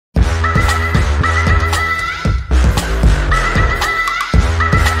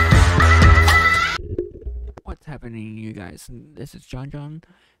happening, you guys? This is John,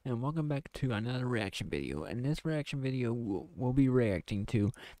 and welcome back to another reaction video. In this reaction video, we'll be reacting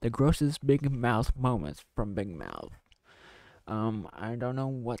to the grossest Big Mouth moments from Big Mouth. I don't know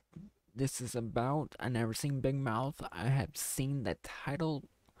what this is about. I never seen Big Mouth. I have seen the title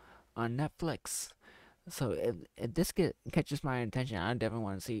on Netflix. So if this catches my attention, I definitely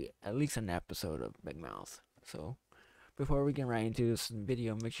want to see at least an episode of Big Mouth. So before we get right into this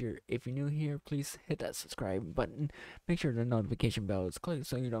video, make sure if you're new here, please hit that subscribe button. Make sure the notification bell is clicked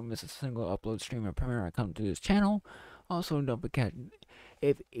so you don't miss a single upload, stream, or premiere I come to this channel. Also, don't forget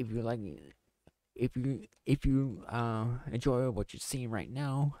if you enjoy what you're seeing right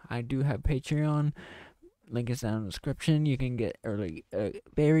now, I do have Patreon. Link is down in the description. You can get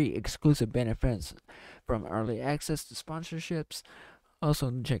very exclusive benefits from early access to sponsorships.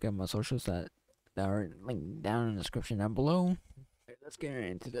 Also, check out my socials that are linked down in the description down below. Okay, let's get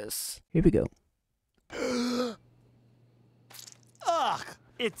into this. Here we go. Ugh!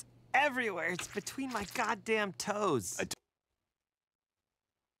 It's everywhere. It's between my goddamn toes.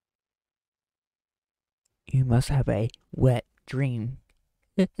 You must have a wet dream.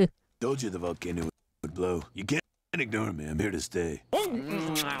 Told you the volcano would blow. You can't ignore me. I'm here to stay.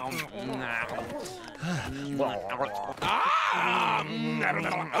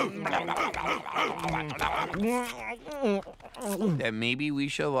 Then maybe we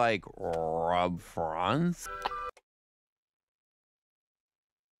should like rub fronts.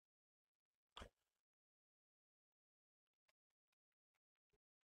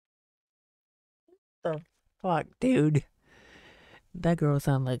 The fuck, dude? That girl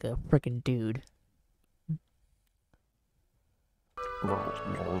sounds like a freaking dude.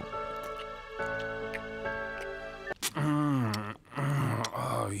 Oh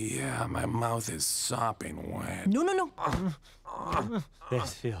yeah, my mouth is sopping wet. No.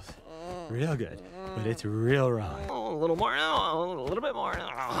 This feels real good, but it's real wrong. A little more, a little bit more.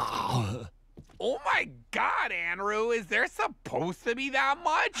 Oh my God, Andrew, is there supposed to be that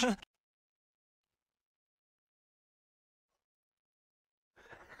much?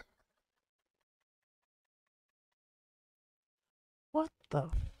 What the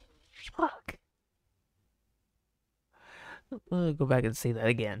fuck? We'll go back and see that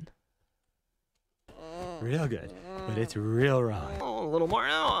again. Real good, but it's real wrong. A little more,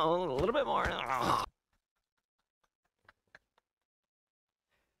 a little bit more.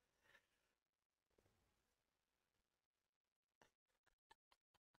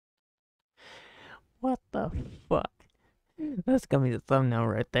 What the fuck? That's gonna be the thumbnail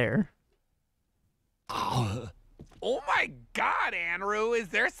right there. Oh my God, Andrew, is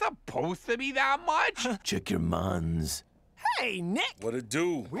there supposed to be that much? Check your mons. Hey, Nick! What it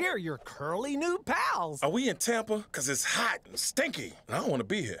do? We're your curly new pals. Are we in Tampa? Cause it's hot and stinky, and I don't want to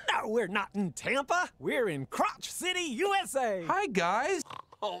be here. No, we're not in Tampa. We're in Crotch City, USA. Hi, guys.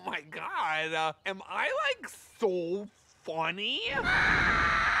 Oh my God, am I like so funny? Why am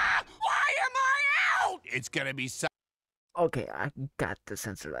I out? It's gonna be so. Okay, I got to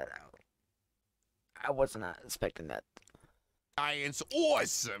censor that out. I was not expecting that. Science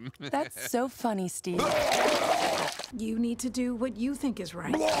awesome. That's so funny, Steve. You need to do what you think is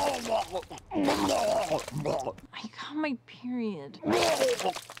right. I got my period.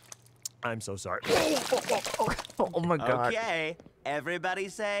 I'm so sorry. Oh my God. Okay, everybody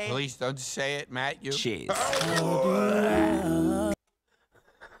say. Please don't say it, Matt. You. Cheese.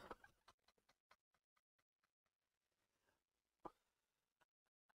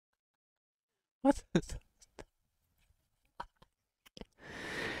 What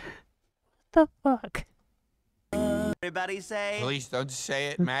the fuck? Everybody say. Please don't say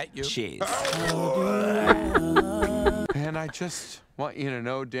it, Matt. You. Cheese. And I just want you to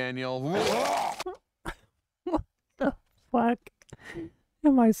know, Daniel. What the fuck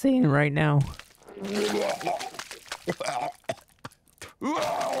am I seeing right now?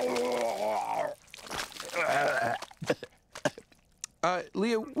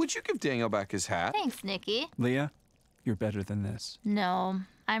 Leah, would you give Daniel back his hat? Thanks, Nikki. Leah, you're better than this. No,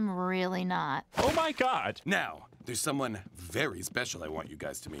 I'm really not. Oh my God. Now, there's someone very special I want you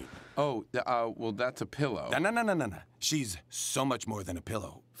guys to meet. Oh, well, that's a pillow. No. She's so much more than a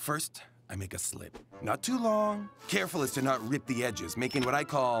pillow. First, I make a slip. Not too long. Careful as to not rip the edges, making what I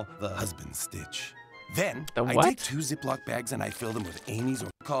call the husband stitch. Then, I take 2 Ziploc bags and I fill them with Amy's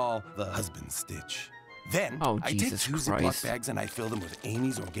or call the husband stitch. Then, I take 2 Ziploc bags and I fill them with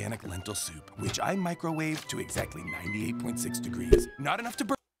Amy's organic lentil soup, which I microwave to exactly 98.6 degrees. Not enough to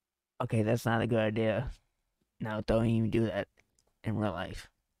burn. Okay, that's not a good idea. No, don't even do that in real life.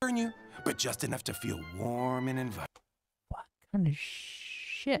 You, but just enough to feel warm and inviting. What kind of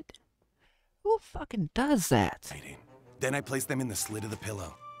shit? Who fucking does that? Then I place them in the slit of the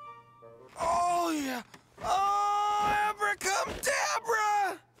pillow. Oh, yeah. Oh,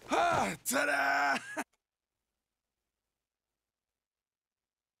 abracadabra! Ah, ta-da!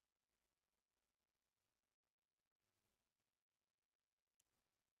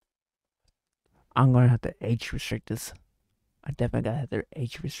 I'm gonna have to age restrict this. I definitely gotta have to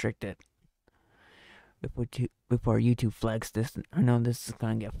age restrict it before YouTube flags this. I know this is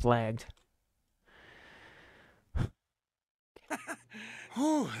gonna get flagged.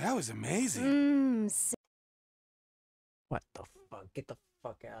 Whew, that was amazing. What the fuck? Get the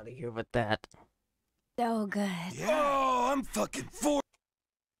fuck out of here with that. So good. Yeah. Oh, I'm fucking for.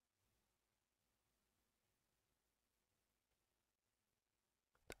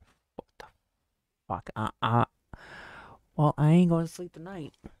 What the fuck? Well, I ain't going to sleep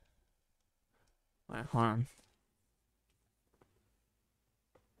tonight. Wait, hold on.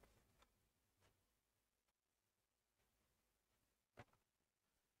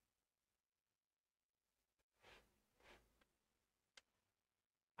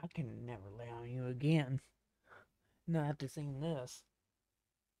 I can never lay on you again. Not after seeing this.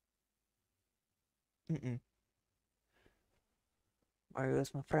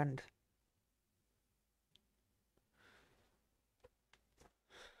 Mario's my friend.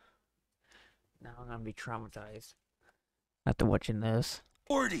 Now I'm gonna be traumatized after watching this.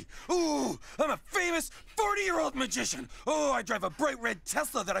 40. Ooh, I'm a famous 40-year-old magician. Oh, I drive a bright red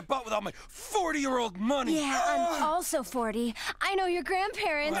Tesla that I bought with all my 40-year-old money. Yeah, I'm also 40. I know your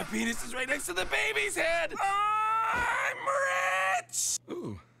grandparents. My penis is right next to the baby's head. I'm rich.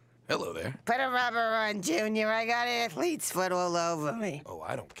 Ooh, hello there. Put a rubber on, Junior. I got athlete's foot all over me. Oh,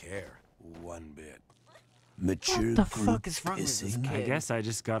 I don't care. One bit. Mature What the fuck is wrong with this pissing. kid? I guess I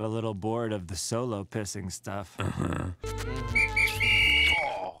just got a little bored of the solo pissing stuff.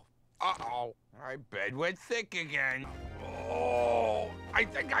 Uh-oh. My bed went thick again. Oh, I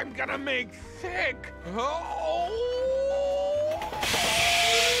think I'm gonna make sick. Oh.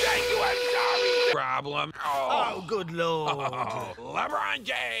 Thank you, I'm sorry. Problem. Oh, good lord. Oh, LeBron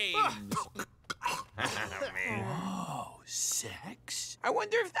James. Man. Oh, sex? I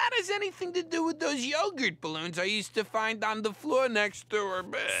wonder if that has anything to do with those yogurt balloons I used to find on the floor next to her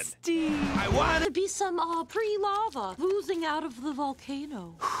bed. Steve, I want there'd be some pre-lava oozing out of the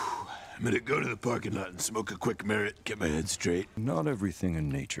volcano. I'm gonna go to the parking lot and smoke a quick merit, get my head straight. Not everything in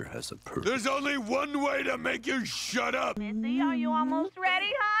nature has a purpose. There's only one way to make you shut up! Missy, are you almost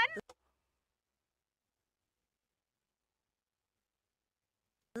ready, hon?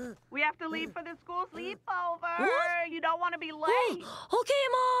 We have to leave for the school sleepover. What? You don't want to be late. Oh, okay,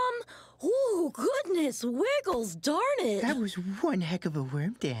 Mom. Oh, goodness, Wiggles, darn it. That was one heck of a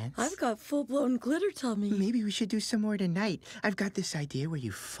worm dance. I've got full-blown glitter tummy. Maybe we should do some more tonight. I've got this idea where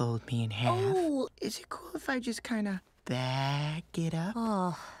you fold me in half. Oh. Is it cool if I just kind of back it up?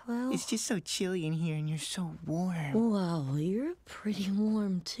 Oh, well. It's just so chilly in here and you're so warm. Wow, you're pretty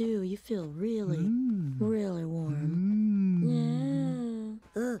warm, too. You feel really, really warm. Yeah.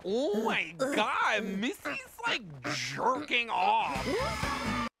 Oh my God, Missy's like jerking off.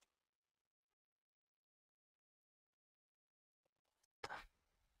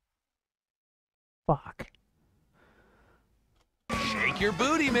 Fuck. Shake your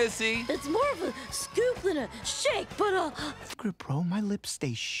booty, Missy. It's more of a scoop than a shake, but Grip, bro, my lips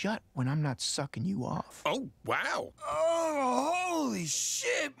stay shut when I'm not sucking you off. Oh, wow. Oh, holy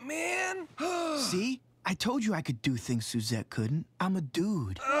shit, man. See? I told you I could do things Suzette couldn't. I'm a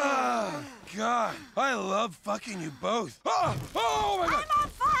dude. Oh, God. I love fucking you both. Oh my God. I'm on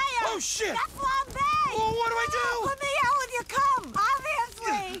fire! Oh, shit. That's flambe! Oh, what do I do? Let me out with your cum,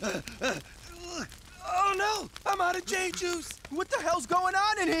 obviously! Oh, no. I'm out of J juice. What the hell's going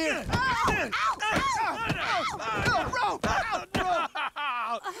on in here?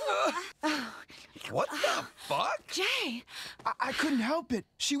 What the fuck? Jay! I couldn't help it.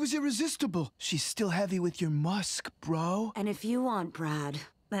 She was irresistible. She's still heavy with your musk, bro. And if you want Brad,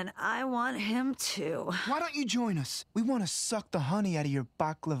 then I want him too. Why don't you join us? We want to suck the honey out of your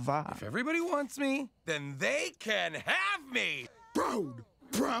baklava. If everybody wants me, then they can have me. Proud,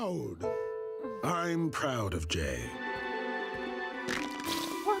 proud. I'm proud of Jay.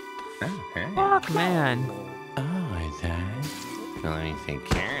 Fuck, man. Oh, is that? Well, let me take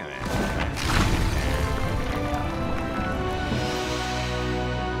care of it.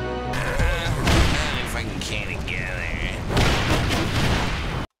 If I can get together.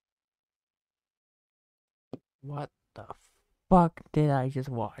 What the fuck did I just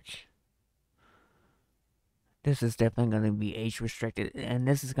watch? This is definitely going to be age restricted, and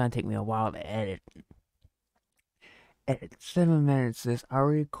this is going to take me a while to edit. edit 7 minutes.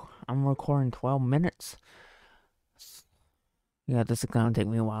 I'm recording 12 minutes. Yeah, this is gonna take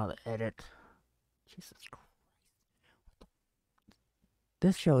me a while to edit. Jesus Christ.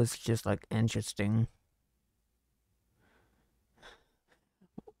 This show is just like interesting.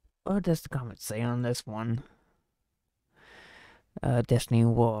 What does the comments say on this one? Destiny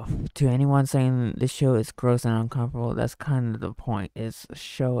Wolf. To anyone saying this show is gross and uncomfortable, that's kind of the point. It's a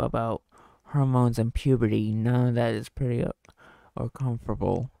show about hormones and puberty. None of that is pretty or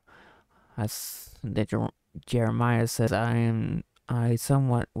comfortable. As Jeremiah says, I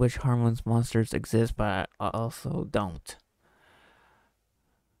somewhat wish hormones monsters exist, but I also don't.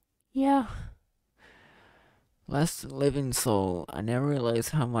 Yeah. Last Living Soul. I never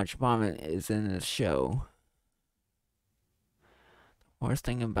realized how much vomit is in this show. The worst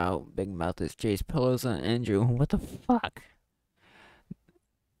thing about Big Mouth is Jay's pillows and Andrew. What the fuck?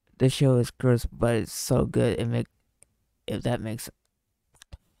 This show is gross, but it's so good. If that makes.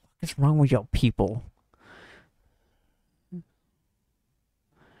 What's wrong with y'all people?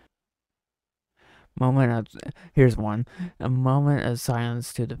 Here's one. A moment of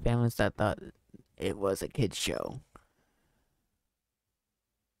silence to the families that thought it was a kid's show.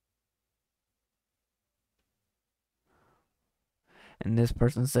 And this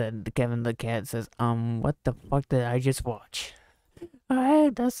person said, Kevin the Cat says, what the fuck did I just watch?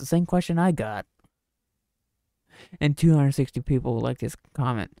 Alright, that's the same question I got. And 260 people like this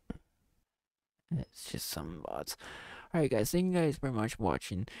comment. It's just some bots. Alright guys, thank you guys very much for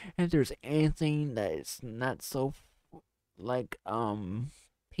watching. And if there's anything that is not so like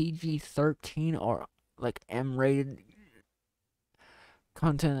PG-13 or like M-rated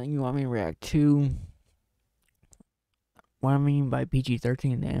content that you want me to react to, what I mean by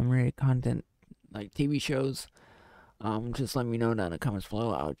PG-13 and M-rated content, like TV shows, just let me know down in the comments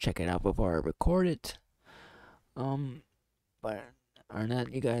below. I'll check it out before I record it. But other than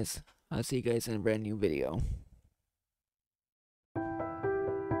that, you guys, I'll see you guys in a brand new video.